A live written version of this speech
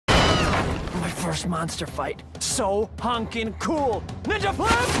First monster fight. So honkin' cool. Ninja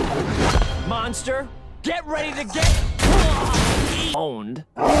flip! Monster, get ready to get owned.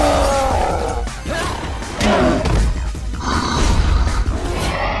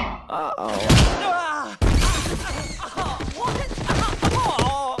 Uh-oh.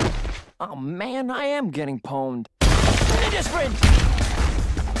 Oh man, I am getting pwned. Ninja sprint!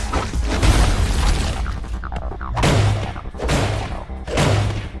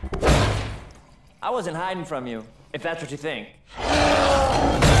 I wasn't hiding from you, if that's what you think.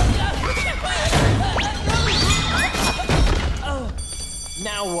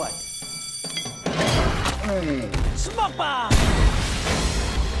 Now what? Smoke bomb!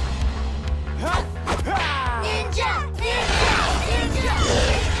 Ninja! Ninja! Ninja!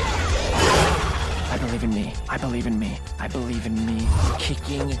 I believe in me. I believe in me. I believe in me.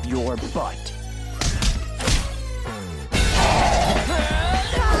 Kicking your butt.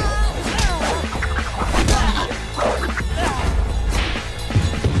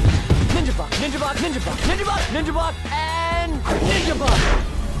 Ninja block, ninja block, ninja block, ninja block, ninja block, and ninja block.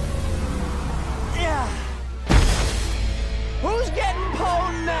 Yeah. Who's getting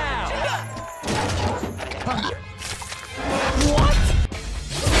pwned now? What?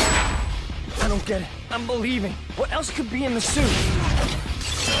 I don't get it. I'm believing. What else could be in the suit?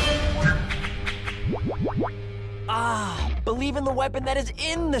 Ah, believe in the weapon that is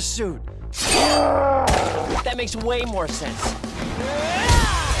in the suit. That makes way more sense.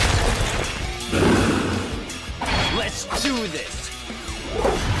 Let's do this.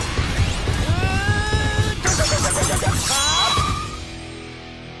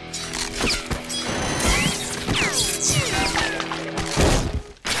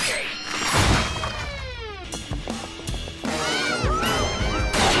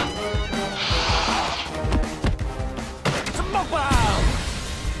 Smoke bomb!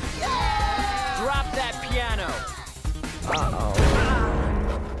 Drop that piano. Uh-oh.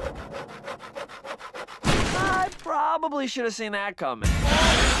 I probably should have seen that coming.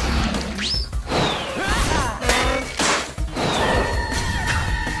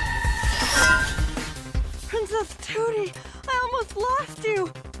 Princess Tootie, I almost lost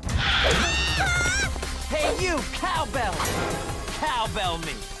you. Hey, you, cowbell! Cowbell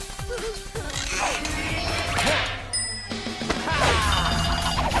me.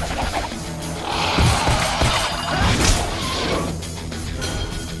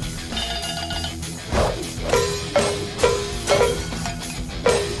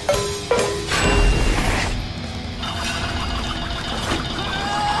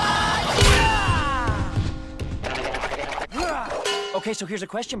 Okay, so here's a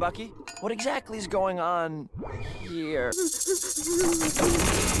question, Bucky. What exactly is going on here?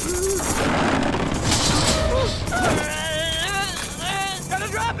 Gotta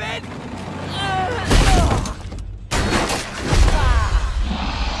drop it!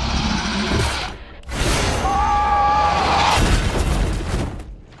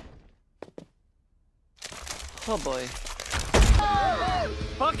 Oh boy.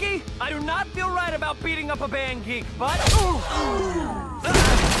 Bucky, I do not feel right about beating up a band geek, but...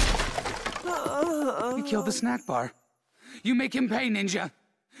 We killed the snack bar. You make him pay, Ninja.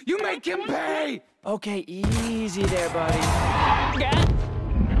 You make him pay! Okay, easy there, buddy.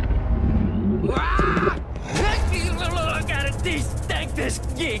 Gotta de-stank this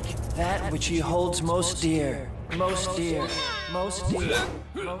geek! That which he holds most dear. Most dear. Most dear.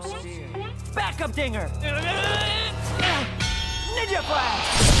 Most dear. Backup dinger! Ninja flash!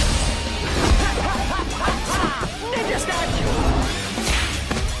 Ninja statue!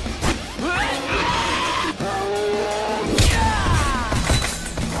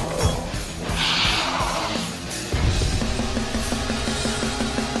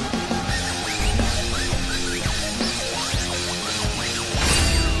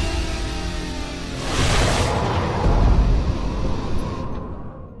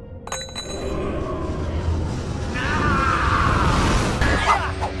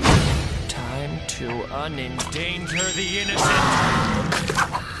 Unendanger the innocent!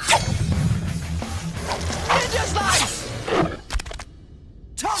 Ninja slice!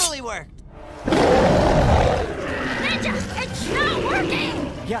 Totally worked! Ninja, it's not working!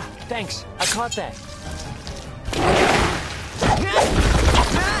 Yeah, thanks. I caught that.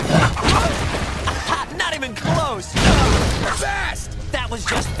 Not even close! Fast! That was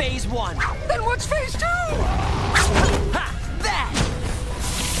just phase 1. Then what's phase 2? Ha! That!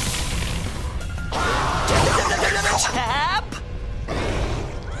 Tap!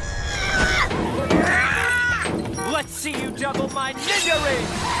 Let's see you juggle my ninja ring!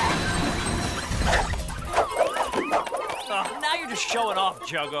 Now you're just showing off,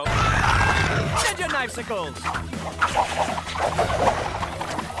 Juggo. Ninja knifesicles!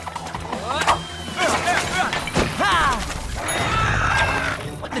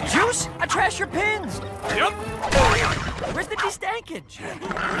 What, the juice? I trashed your pins! Yep! Where's the de-stankage?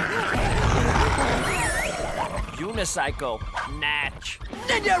 Unicycle. Natch.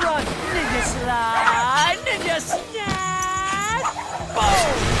 Ninja run! Ninja slide! Ninja snatch!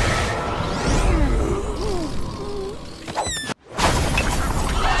 Boom!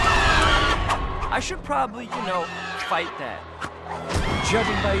 I should probably, fight that.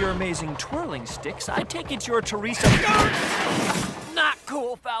 Judging by your amazing twirling sticks, I take it's your Teresa. Not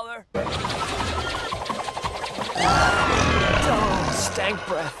cool, Fowler. Oh, stank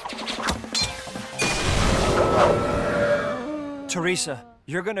breath. Teresa,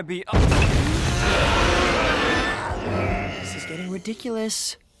 you're gonna be. This is getting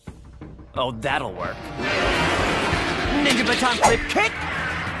ridiculous. Oh, that'll work. Ninja baton flip kick.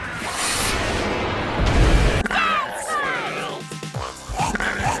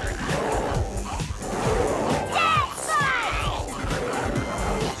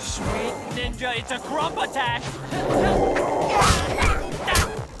 It's a grump attack!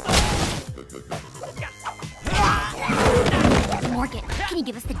 Morgan, can you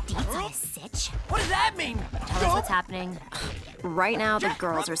give us the deets on his sitch? What does that mean? Tell us what's happening. Right now, the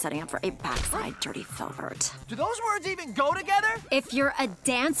girls are setting up for a backside dirty filbert. Do those words even go together? If you're a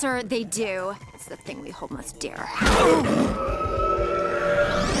dancer, they do. It's the thing we hold most dear.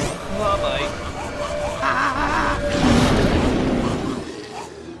 Bye-bye.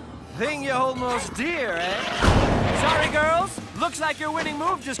 Thing you hold most dear, eh? Sorry, girls. Looks like your winning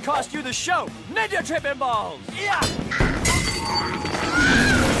move just cost you the show. Ninja tripping balls! Yeah!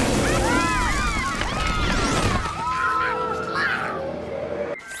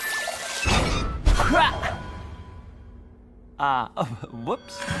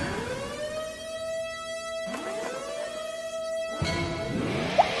 Whoops.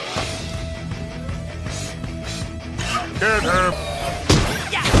 Get her!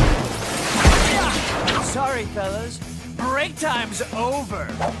 Sorry, fellas. Break time's over.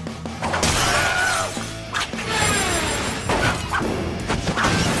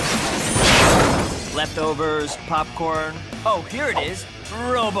 Leftovers, popcorn. Oh, here it is.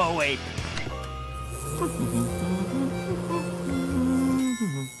 Robo-Ape.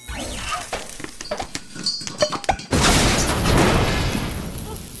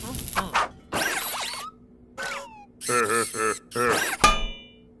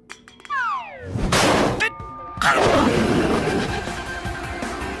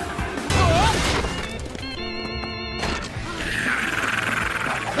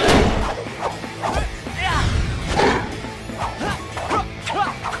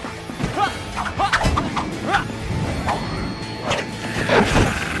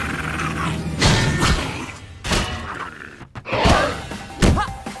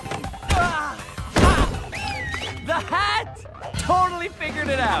 Totally figured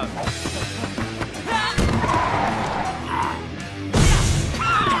it out.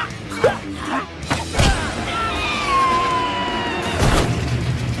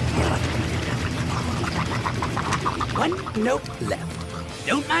 One note left.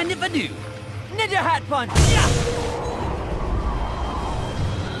 Don't mind if I do. Ninja hat punch.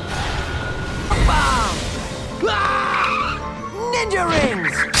 Bomb. Ninja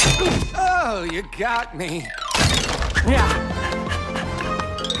rings. Oh, you got me. Yeah.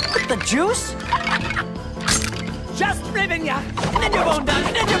 The juice? Just ribbing ya! Ninja bone done,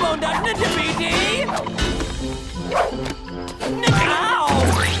 ninja bone done, ninja BD! Ninja, ow!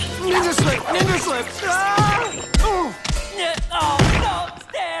 Ninja slip, ninja slip! Ah! Ooh. Oh, no,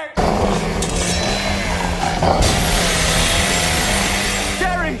 stairs!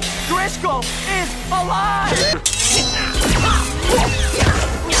 Jerry Driscoll is alive!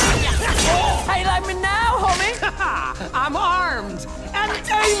 Hey, like me now, homie! I'm armed and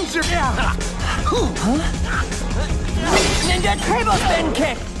dangerous. Huh? Ninja tablespin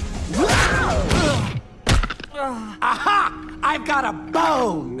kick! Aha! I've got a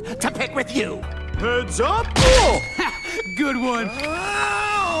bone to pick with you. Heads up! Good one.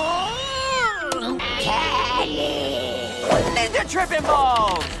 Ninja tripping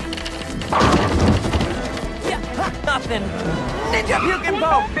balls! Yeah, nothing. Ninja puking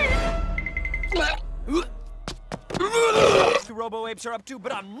boat! The Robo-Apes are up too,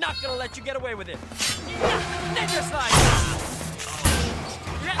 but I'm not gonna let you get away with it. Ninja slide!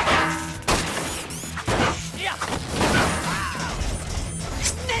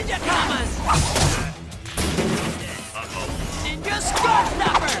 Ninja commas! Ninja skull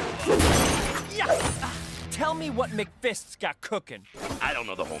snapper! Tell tell me what McFist's got cooking. I don't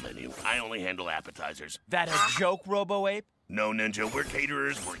know the whole menu. I only handle appetizers. That a joke, Robo-Ape? No, Ninja, we're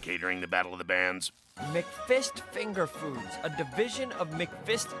caterers. We're catering the Battle of the Bands. McFist Finger Foods, a division of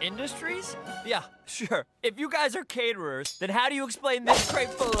McFist Industries? Yeah, sure. If you guys are caterers, then how do you explain this crate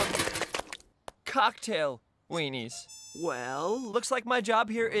full of cocktail weenies? Well, looks like my job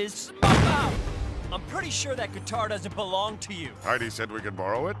here is smoke out. I'm pretty sure that guitar doesn't belong to you. Heidi said we could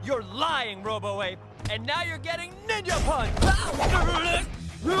borrow it. You're lying, Robo-Ape. And now you're getting Ninja Punch.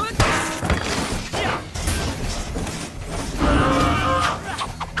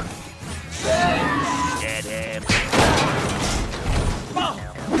 Get him.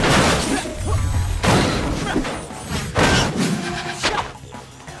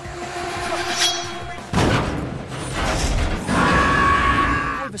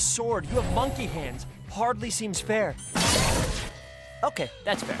 I have a sword. You have monkey hands. Hardly seems fair. Okay,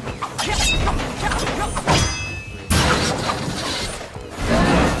 that's fair.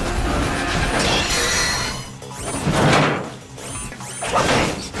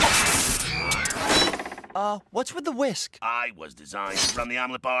 What's with the whisk? I was designed to run the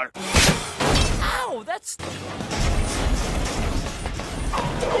omelet bar. Ow, that's...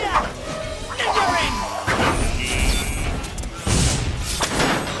 Yeah!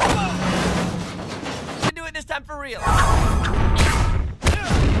 Can do it this time for real.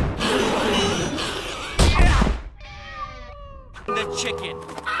 The chicken.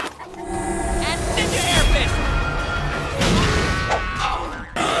 And Ninja Air Fist!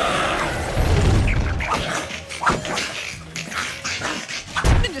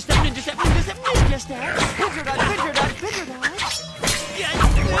 Ninja step, ninja step, ninja step, ninja step. Picture dodge, picture dodge, picture dodge. Yes,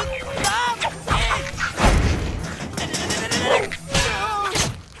 stop it!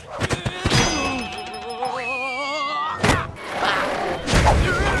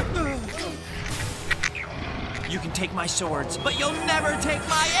 You can take my swords, but you'll never take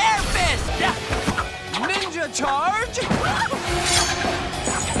my air fist! Ninja charge!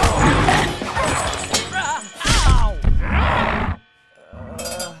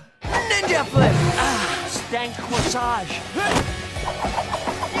 Ninja flip! Stank corsage!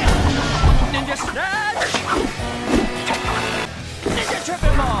 Ninja snatch! Ninja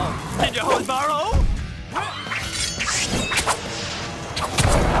tripping ball! Ninja hose borrow!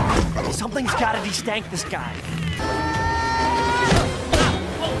 Something's gotta de-stank this guy.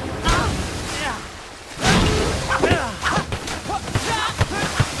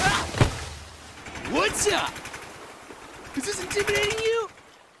 What's up? Is this intimidating you?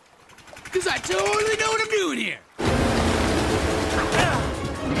 Because I totally know what I'm doing here.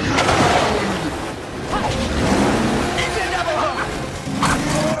 Ninja double hook!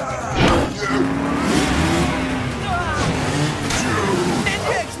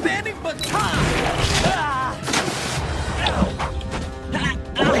 Ninja expanding baton!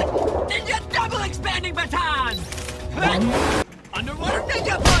 Ninja double expanding baton! Underwater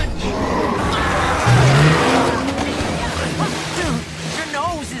ninja punch! Dude, your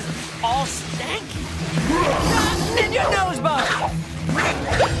nose is all stanky. Ninja nose bar!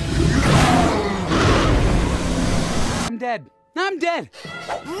 I'm dead. I'm dead.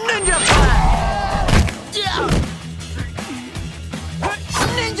 Ninja blast!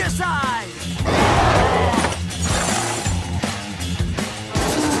 Ninja size!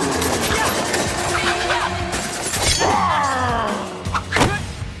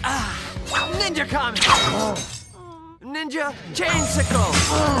 Ninja comic! Ninja chainsicle!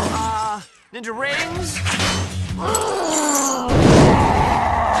 Ninja rings?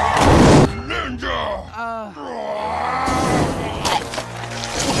 Ninja!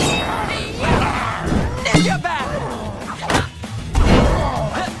 Ninja battle!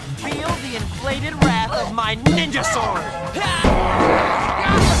 Feel the inflated wrath of my ninja sword!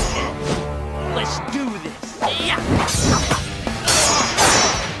 Let's do this!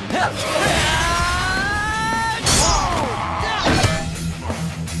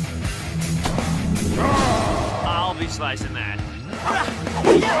 I'll be slicing that.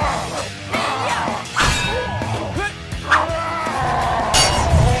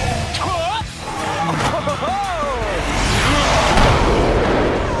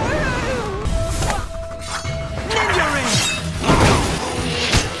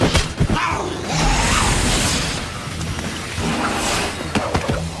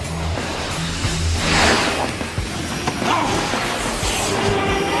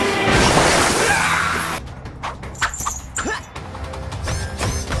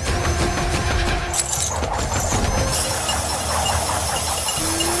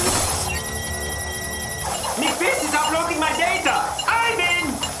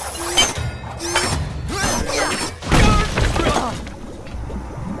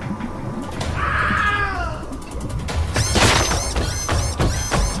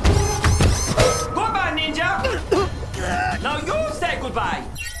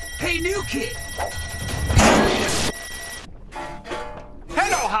 kid.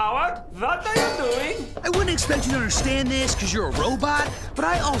 Hello, Howard. What are you doing? I wouldn't expect you to understand this because you're a robot, but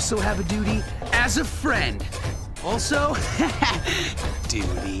I also have a duty as a friend. Also,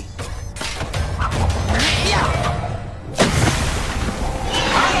 duty. Yeah!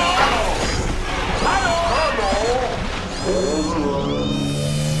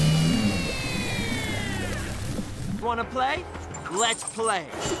 Wanna play? Let's play.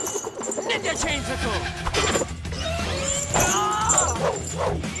 Ninja Chainsicle!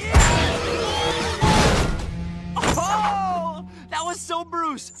 Oh! That was so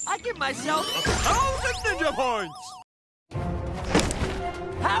Bruce. I give myself 1,000 ninja points!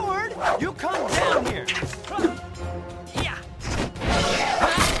 Howard, you come down here. Yeah.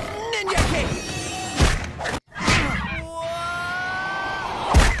 Ninja kick!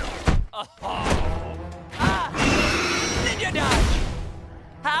 Ninja dodge!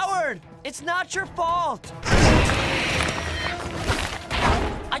 Howard, it's not your fault.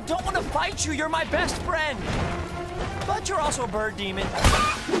 I don't want to fight you. You're my best friend. But you're also a bird demon.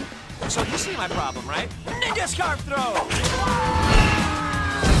 So you see my problem, right? Ninja scarf throw!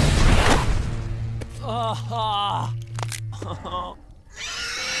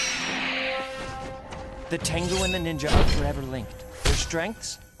 The Tengu and the Ninja are forever linked. Their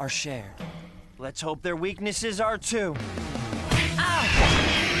strengths are shared. Let's hope their weaknesses are too. Ow!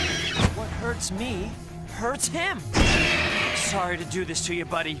 What hurts me hurts him. Sorry to do this to you,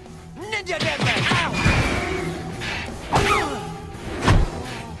 buddy. Ninja deathmatch! Ow!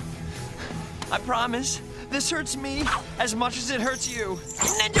 I promise, this hurts me as much as it hurts you.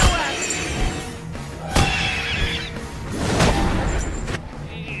 Ninja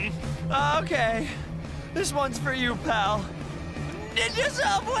whack! Okay, this one's for you, pal. Ninja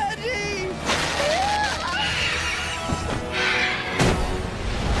sub wedgie!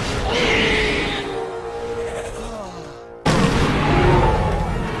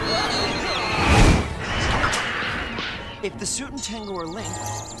 If the suit and Tengu are linked,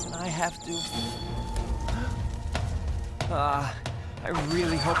 then I have to... I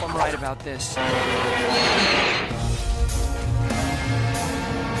really hope I'm right about this.